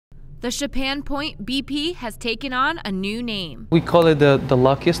The Chapin Point BP has taken on a new name. We call it the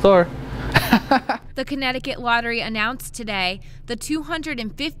Lucky Store. The Connecticut Lottery announced today the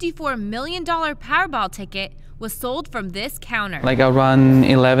 $254 million Powerball ticket was sold from this counter. Like around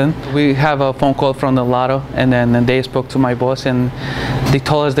 11, we have a phone call from the lotto, and then they spoke to my boss and they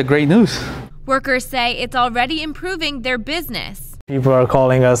told us the great news. Workers say it's already improving their business. People are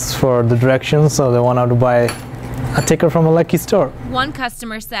calling us for the directions, so they want to buy a ticket from a Lucky Store. One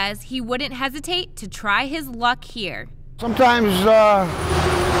customer says he wouldn't hesitate to try his luck here. Sometimes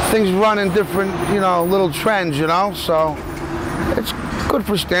things run in different, little trends, so it's good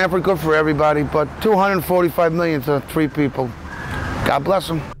for Stamford, good for everybody, but $245 million to 3 people. God bless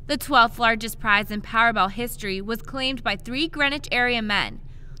them. The 12th largest prize in Powerball history was claimed by 3 Greenwich area men.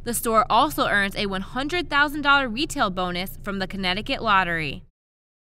 The store also earns a $100,000 retail bonus from the Connecticut Lottery.